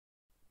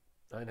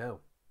I know.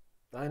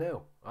 I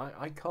know.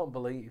 I can't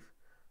believe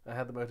I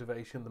had the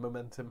motivation, the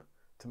momentum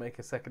to make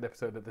a second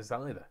episode of this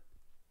either.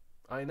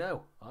 I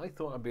know. I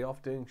thought I'd be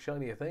off doing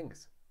shinier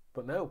things.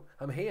 But no,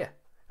 I'm here.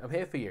 I'm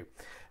here for you.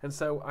 And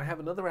so I have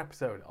another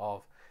episode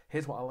of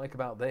Here's What I Like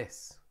About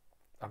This.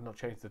 I've not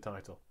changed the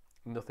title.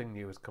 Nothing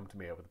new has come to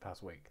me over the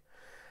past week.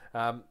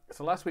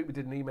 So last week we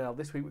did an email.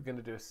 This week we're going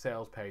to do a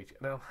sales page.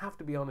 And I'll have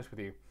to be honest with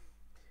you.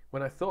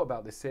 When I thought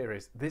about this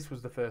series, this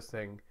was the first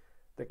thing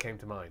that came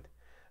to mind.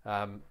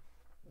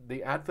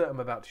 The advert I'm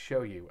about to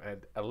show you,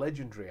 a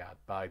legendary ad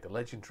by the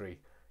legendary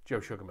Joe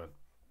Sugarman,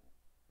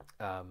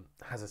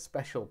 has a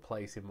special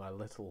place in my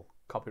little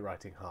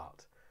copywriting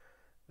heart.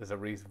 There's a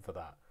reason for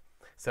that.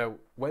 So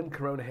when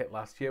Corona hit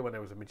last year, when I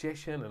was a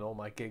magician and all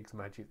my gigs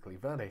magically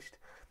vanished,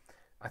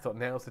 I thought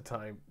now's the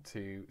time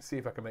to see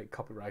if I can make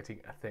copywriting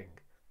a thing.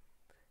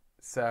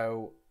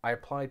 So I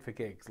applied for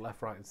gigs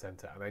left, right and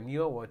centre, and I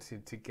knew I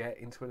wanted to get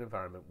into an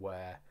environment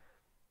where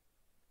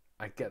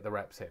I get the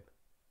reps in.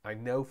 I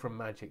know from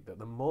magic that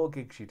the more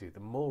gigs you do, the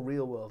more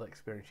real world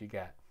experience you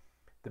get,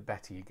 the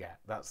better you get.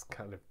 That's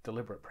kind of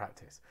deliberate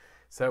practice.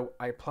 So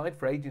I applied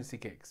for agency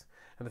gigs,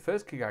 and the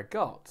first gig I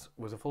got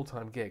was a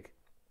full-time gig.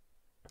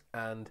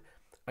 And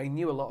I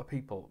knew a lot of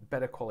people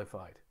better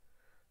qualified,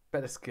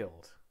 better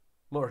skilled,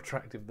 more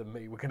attractive than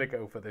me were going to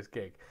go for this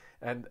gig.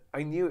 And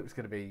I knew it was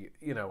going to be,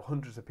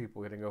 hundreds of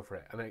people were going to go for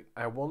it. And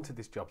I wanted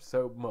this job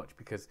so much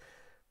because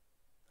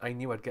I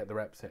knew I'd get the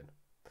reps in.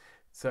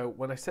 So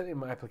when I sent in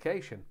my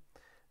application,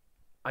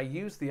 I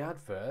used the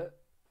advert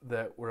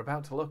that we're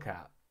about to look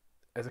at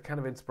as a kind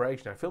of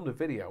inspiration. I filmed a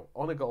video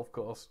on a golf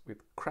course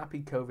with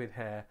crappy COVID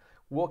hair,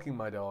 walking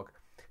my dog,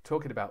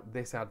 talking about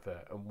this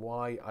advert and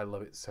why I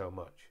love it so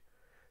much.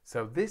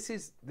 So this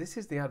is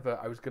the advert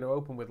I was going to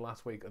open with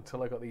last week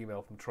until I got the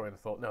email from Troy and I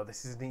thought, no,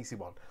 this is an easy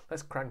one.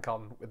 Let's crank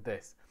on with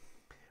this.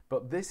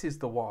 But this is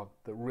the one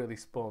that really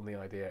spawned the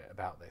idea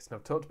about this. And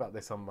I've talked about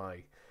this on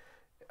my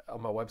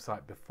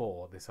website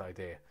before, this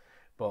idea.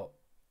 But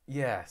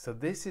yeah, so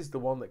this is the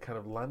one that kind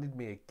of landed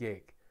me a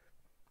gig.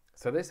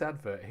 So this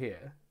advert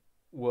here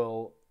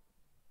will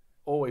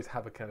always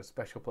have a kind of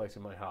special place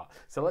in my heart.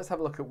 So let's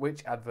have a look at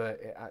which advert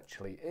it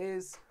actually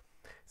is.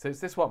 So it's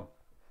this one.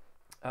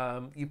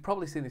 You've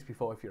probably seen this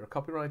before if you're a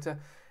copywriter.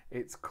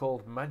 It's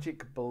called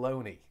Magic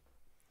Baloney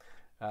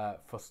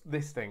for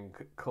this thing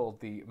called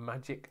the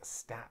Magic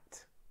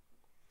Stat.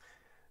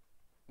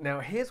 Now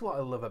here's what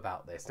I love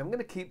about this. I'm going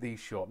to keep these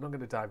short. I'm not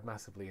going to dive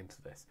massively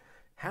into this.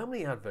 How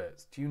many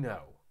adverts do you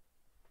know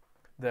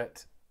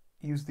that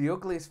use the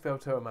ugliest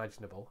photo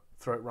imaginable,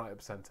 throw it right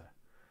up center,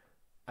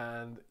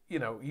 and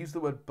use the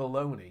word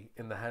baloney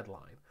in the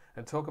headline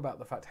and talk about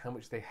the fact how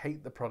much they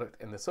hate the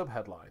product in the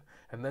subheadline,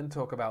 and then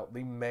talk about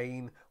the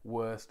main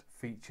worst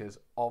features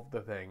of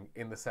the thing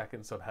in the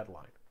second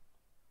subheadline?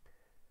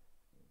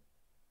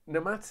 No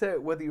matter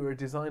whether you're a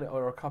designer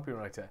or a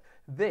copywriter,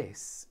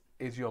 this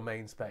is your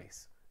main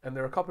space. And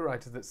there are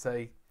copywriters that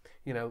say,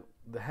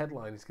 the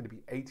headline is going to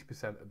be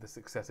 80% of the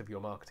success of your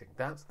marketing.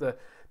 That's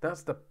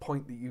the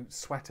point that you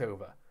sweat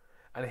over.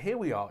 And here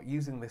we are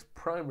using this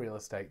prime real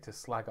estate to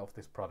slag off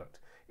this product.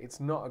 It's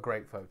not a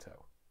great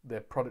photo.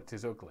 The product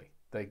is ugly.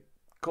 They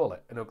call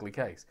it an ugly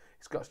case.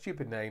 It's got a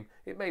stupid name.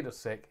 It made us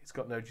sick. It's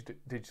got no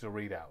digital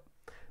readout.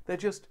 They're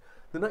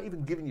not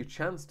even giving you a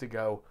chance to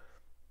go,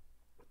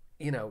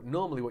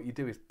 normally what you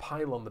do is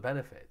pile on the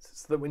benefits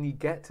so that when you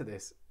get to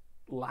this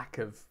lack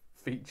of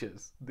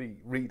features, the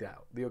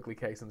readout, the ugly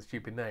case and the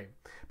stupid name,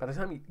 by the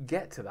time you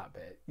get to that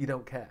bit, you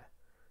don't care,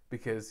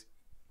 because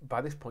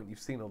by this point you've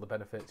seen all the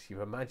benefits, you've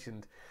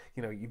imagined,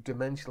 you've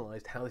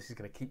dimensionalized how this is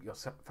going to keep your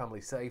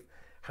family safe,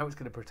 how it's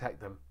going to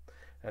protect them,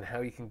 and how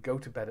you can go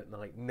to bed at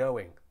night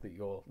knowing that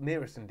your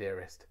nearest and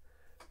dearest,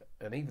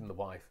 and even the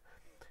wife,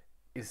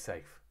 is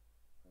safe.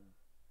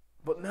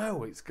 But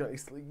no, it's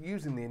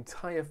using the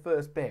entire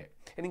first bit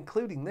and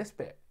including this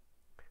bit.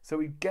 So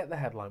we get the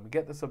headline, we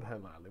get the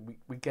subheadline, and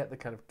we get the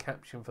kind of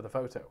caption for the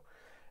photo.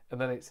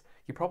 And then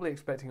you're probably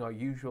expecting our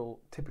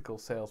usual typical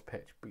sales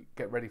pitch, but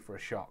get ready for a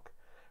shock.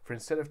 For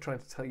instead of trying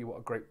to tell you what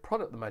a great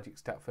product the Magic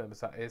Stat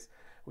thermostat is,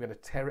 we're going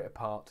to tear it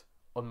apart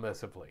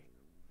unmercifully.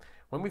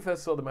 When we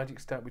first saw the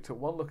Magic Stat, we took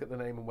one look at the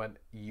name and went,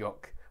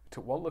 yuck. We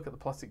took one look at the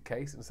plastic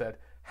case and said,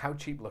 how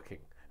cheap looking.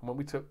 And when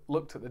we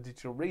looked at the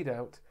digital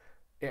readout,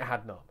 it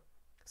had none.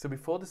 So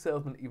before the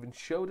salesman even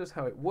showed us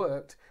how it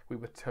worked, we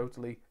were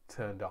totally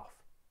turned off.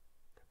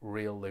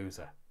 Real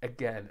loser.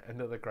 Again,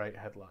 another great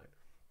headline.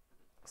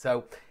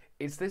 So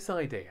it's this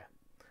idea.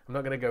 I'm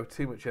not going to go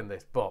too much in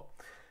this, but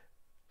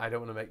I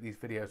don't want to make these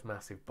videos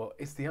massive, but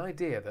it's the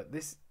idea that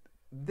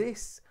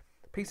this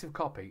piece of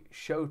copy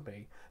showed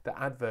me that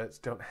adverts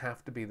don't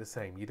have to be the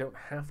same. You don't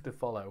have to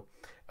follow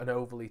an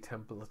overly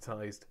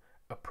templatized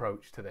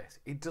approach to this.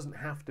 It doesn't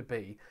have to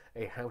be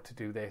a how to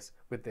do this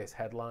with this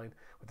headline,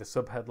 with the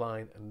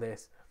subheadline and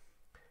this.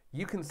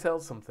 You can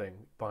sell something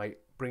by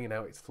bringing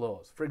out its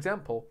flaws. For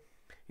example,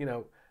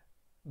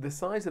 the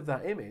size of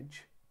that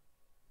image,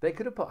 they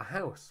could have put a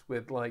house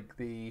with like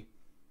the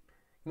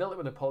You know, like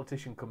when a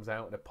politician comes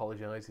out and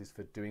apologises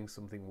for doing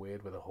something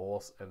weird with a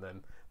horse, and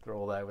then they're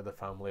all there with the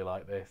family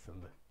like this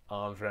and the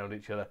arms around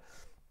each other.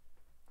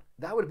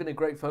 That would have been a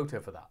great photo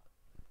for that.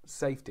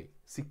 Safety,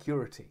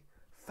 security,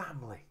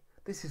 family.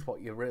 This is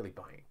what you're really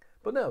buying.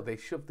 But no, they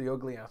shoved the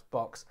ugly ass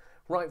box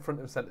right front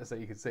and centre so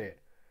you could see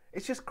it.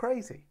 It's just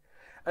crazy.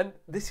 And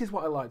this is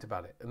what I liked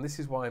about it, and this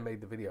is why I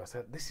made the video.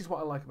 So this is what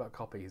I like about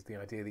copy, is the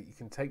idea that you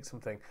can take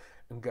something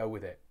and go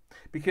with it.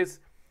 Because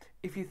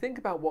if you think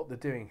about what they're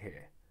doing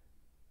here,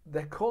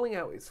 they're calling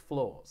out its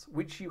flaws,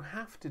 which you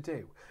have to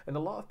do. And a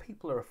lot of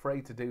people are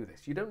afraid to do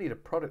this. You don't need a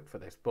product for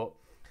this, but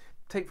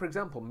take, for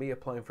example, me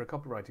applying for a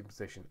copywriting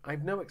position. I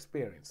have no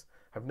experience,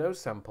 I have no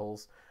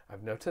samples, I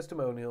have no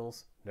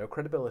testimonials, no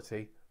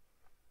credibility,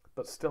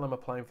 but still I'm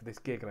applying for this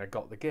gig and I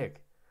got the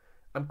gig.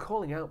 I'm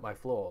calling out my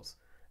flaws,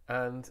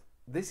 and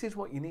this is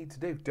what you need to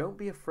do. Don't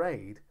be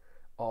afraid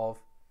of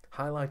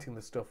highlighting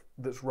the stuff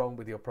that's wrong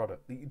with your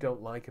product, that you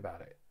don't like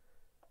about it,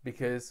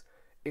 because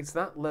it's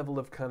that level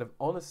of kind of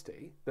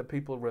honesty that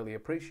people really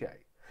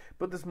appreciate.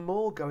 But there's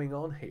more going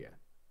on here,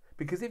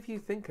 because if you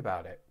think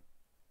about it,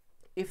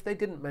 if they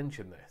didn't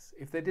mention this,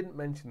 if they didn't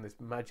mention this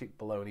magic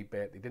baloney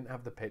bit, they didn't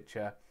have the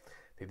picture,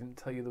 they didn't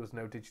tell you there was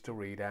no digital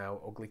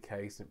readout, ugly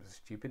case, and it was a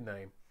stupid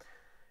name.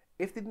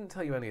 If they didn't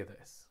tell you any of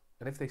this,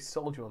 and if they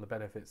sold you on the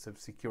benefits of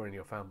securing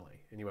your family,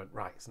 and you went,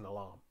 right, it's an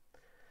alarm,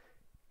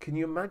 can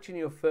you imagine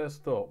your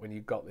first thought when you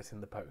got this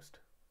in the post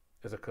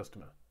as a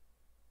customer?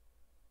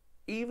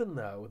 Even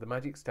though the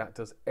magic stat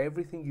does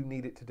everything you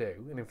need it to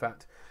do, and in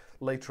fact,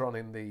 later on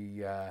in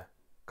the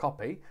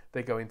copy,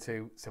 they go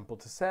into simple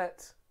to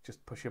set,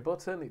 just push a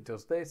button, it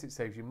does this, it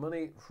saves you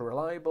money, it's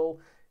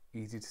reliable,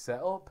 easy to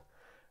set up.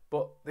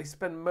 But they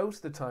spend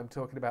most of the time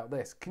talking about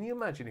this. Can you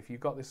imagine if you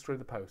got this through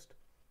the post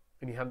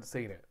and you hadn't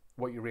seen it,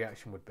 what your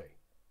reaction would be?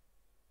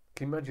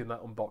 Can you imagine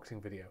that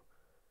unboxing video?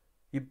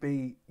 You'd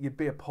be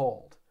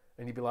appalled,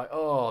 and you'd be like,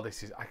 oh,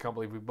 I can't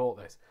believe we bought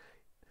this.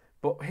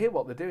 But here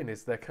what they're doing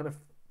is they're kind of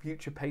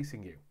future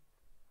pacing you.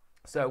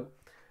 So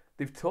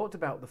they've talked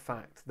about the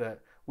fact that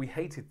we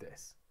hated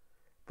this,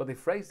 but they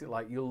phrased it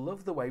like, you'll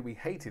love the way we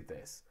hated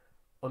this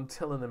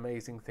until an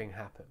amazing thing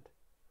happened.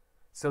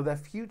 So they're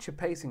future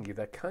pacing you.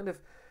 They're kind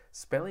of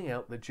spelling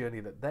out the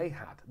journey that they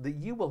had, that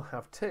you will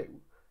have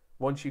too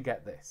once you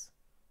get this.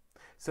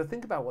 So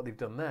think about what they've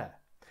done there.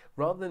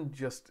 Rather than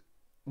just,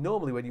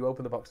 normally when you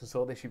open the box and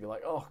saw this, you'd be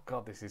like, oh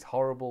God, this is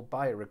horrible,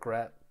 buyer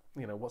regret,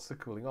 you know, what's the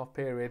cooling off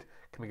period?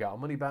 Can we get our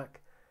money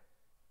back?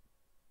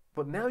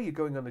 But now you're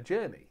going on a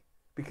journey,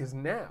 because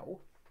now,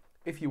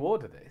 if you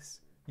order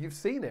this, you've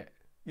seen it.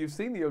 You've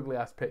seen the ugly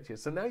ass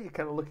pictures. So now you're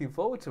kind of looking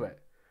forward to it.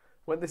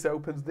 When this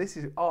opens,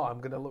 I'm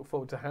going to look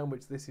forward to how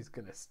much this is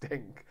going to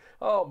stink.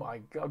 Oh my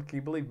God, can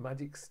you believe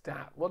Magic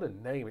Stat? What a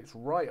name. It's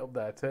right up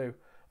there too.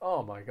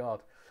 Oh my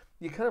God.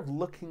 You're kind of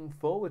looking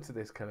forward to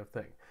this kind of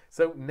thing.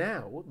 So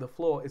now the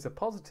flaw is a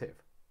positive.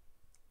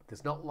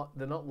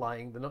 They're not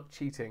lying, they're not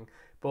cheating,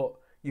 but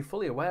you're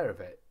fully aware of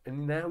it.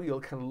 And now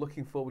you're kind of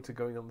looking forward to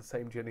going on the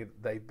same journey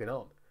that they've been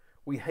on.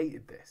 We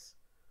hated this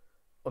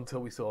until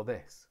we saw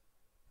this.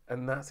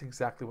 And that's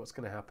exactly what's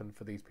going to happen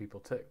for these people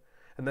too.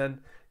 And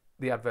then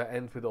the advert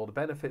ends with all the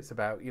benefits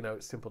about, you know,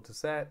 it's simple to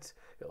set,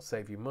 it'll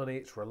save you money,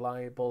 it's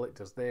reliable, it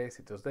does this,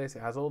 it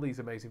has all these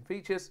amazing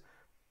features.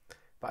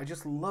 But I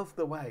just love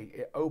the way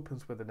it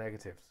opens with the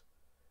negatives,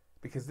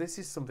 because this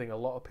is something a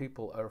lot of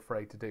people are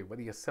afraid to do.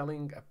 Whether you're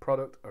selling a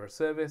product or a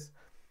service,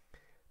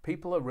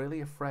 people are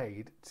really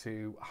afraid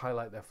to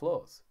highlight their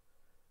flaws.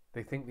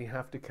 They think they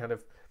have to kind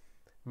of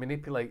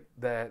manipulate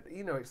their,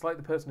 you know, it's like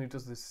the person who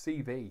does this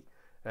CV,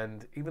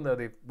 and even though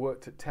they've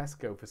worked at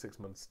Tesco for 6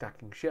 months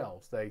stacking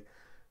shelves,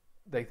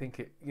 they think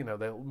it, you know,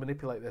 they'll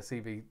manipulate their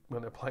CV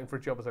when applying for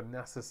a job as a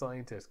NASA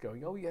scientist,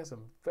 going, oh yes,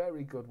 I'm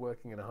very good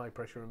working in a high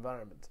pressure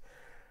environment.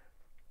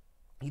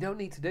 You don't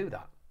need to do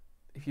that.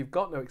 If you've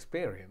got no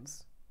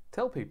experience,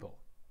 tell people.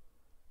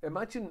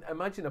 Imagine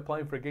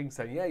applying for a gig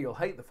saying, yeah, you'll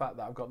hate the fact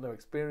that I've got no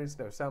experience,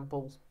 no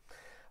samples.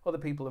 Other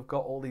people have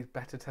got all these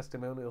better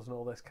testimonials and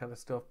all this kind of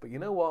stuff. But you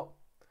know what?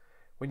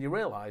 When you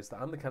realise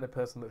that I'm the kind of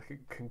person that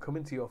can come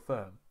into your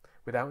firm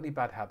without any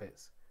bad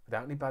habits,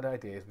 without any bad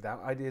ideas,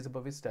 without ideas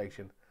above his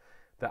station,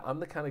 that I'm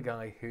the kind of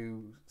guy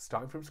who's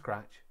starting from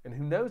scratch and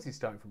who knows he's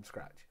starting from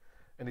scratch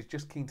and is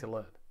just keen to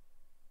learn.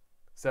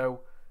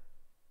 So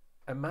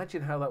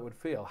imagine how that would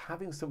feel,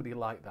 having somebody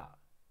like that,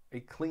 a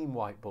clean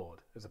whiteboard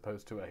as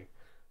opposed to a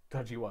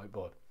dodgy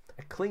whiteboard,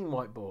 a clean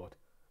whiteboard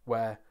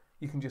where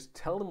you can just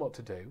tell them what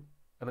to do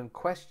and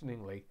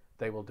unquestioningly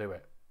they will do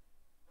it.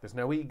 There's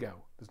no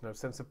ego, there's no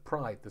sense of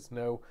pride, there's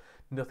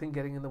nothing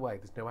getting in the way,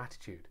 there's no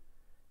attitude.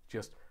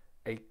 Just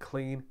a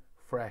clean,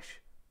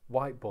 fresh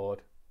whiteboard,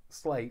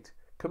 slate,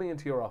 coming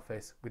into your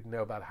office with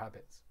no bad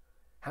habits.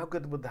 How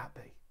good would that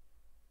be?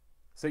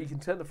 So you can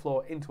turn the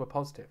flaw into a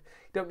positive.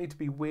 You don't need to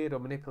be weird or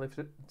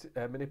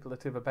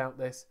manipulative about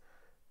this,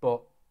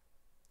 but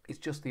it's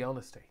just the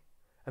honesty.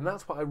 And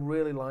that's what I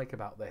really like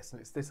about this, and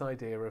it's this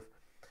idea of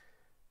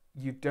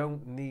you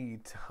don't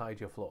need to hide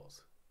your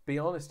flaws. Be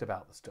honest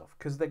about the stuff,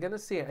 because they're going to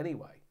see it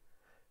anyway.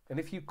 And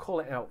if you call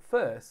it out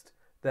first,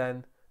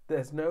 then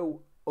there's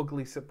no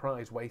ugly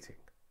surprise waiting.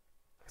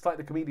 It's like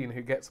the comedian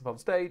who gets up on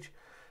stage,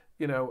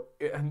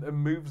 and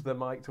moves the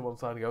mic to one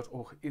side and goes,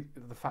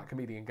 the fat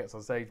comedian gets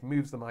on stage,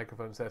 moves the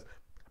microphone and says,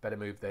 I better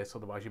move this,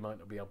 otherwise you might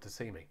not be able to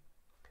see me.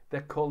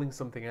 They're calling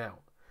something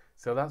out.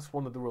 So that's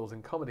one of the rules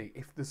in comedy.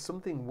 If there's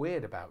something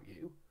weird about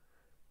you,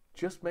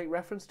 just make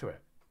reference to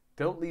it.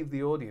 Don't leave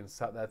the audience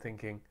sat there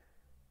thinking,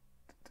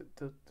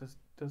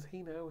 does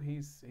he know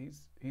he's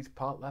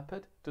part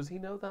leopard? Does he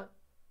know that?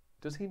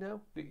 Does he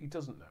know? He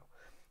doesn't know.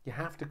 You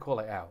have to call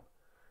it out.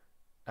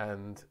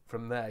 And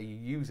from there, you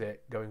use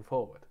it going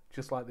forward,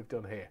 just like they've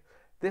done here.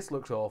 This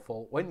looks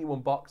awful. When you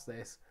unbox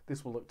this,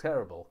 this will look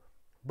terrible.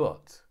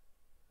 But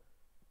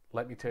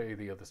let me tell you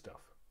the other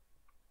stuff.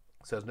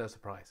 So there's no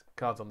surprise.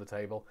 Cards on the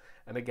table.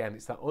 And again,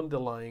 it's that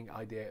underlying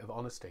idea of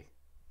honesty.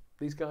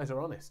 These guys are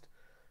honest.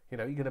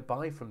 You're going to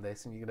buy from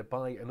this and you're going to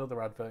buy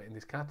another advert in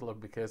this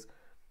catalogue because,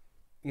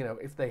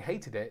 if they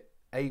hated it,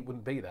 A, it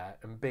wouldn't be there,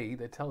 and B,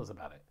 they'd tell us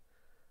about it.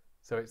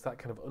 So it's that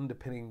kind of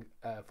underpinning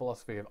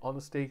philosophy of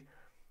honesty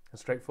and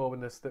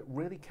straightforwardness that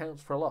really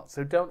counts for a lot.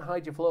 So don't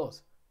hide your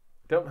flaws.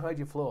 Don't hide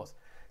your flaws.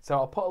 So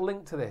I'll put a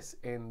link to this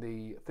in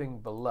the thing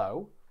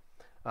below,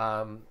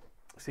 so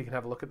you can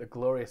have a look at the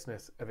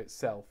gloriousness of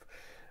itself,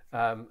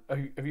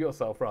 of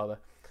yourself rather.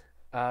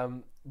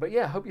 But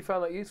yeah, I hope you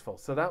found that useful.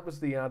 So that was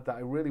the ad that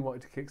I really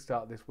wanted to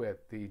kickstart this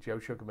with, the Joe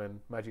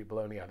Sugarman Magic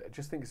Baloney ad. I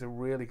just think it's a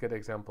really good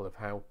example of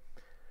how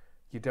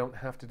you don't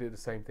have to do the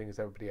same thing as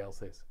everybody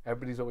else is.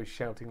 Everybody's always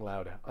shouting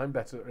louder. I'm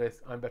better at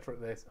this, I'm better at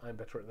this, I'm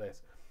better at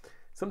this.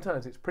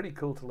 Sometimes it's pretty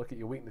cool to look at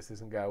your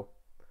weaknesses and go,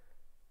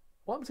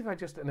 what happens if I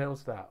just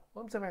announced that?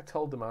 What happens if I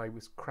told them I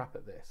was crap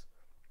at this?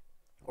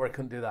 Or I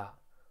couldn't do that?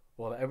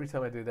 Or that every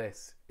time I do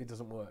this, it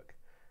doesn't work?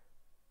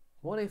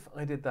 What if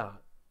I did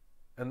that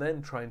and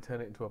then try and turn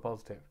it into a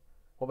positive?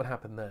 What would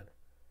happen then?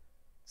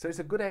 So it's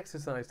a good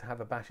exercise to have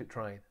a bash at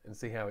trying and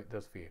see how it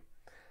does for you.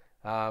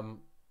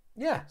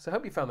 So I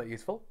hope you found that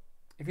useful.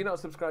 If you're not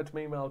subscribed to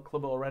my email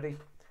club already,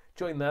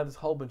 join there. There's a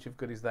whole bunch of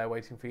goodies there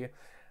waiting for you.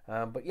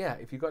 But yeah,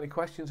 if you've got any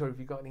questions or if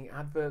you've got any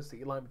adverts that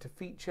you'd like me to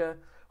feature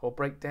or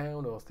break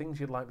down or things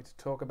you'd like me to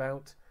talk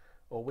about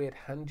or weird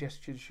hand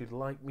gestures you'd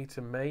like me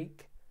to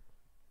make,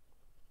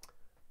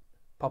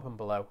 pop them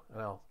below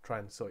and I'll try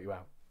and sort you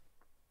out.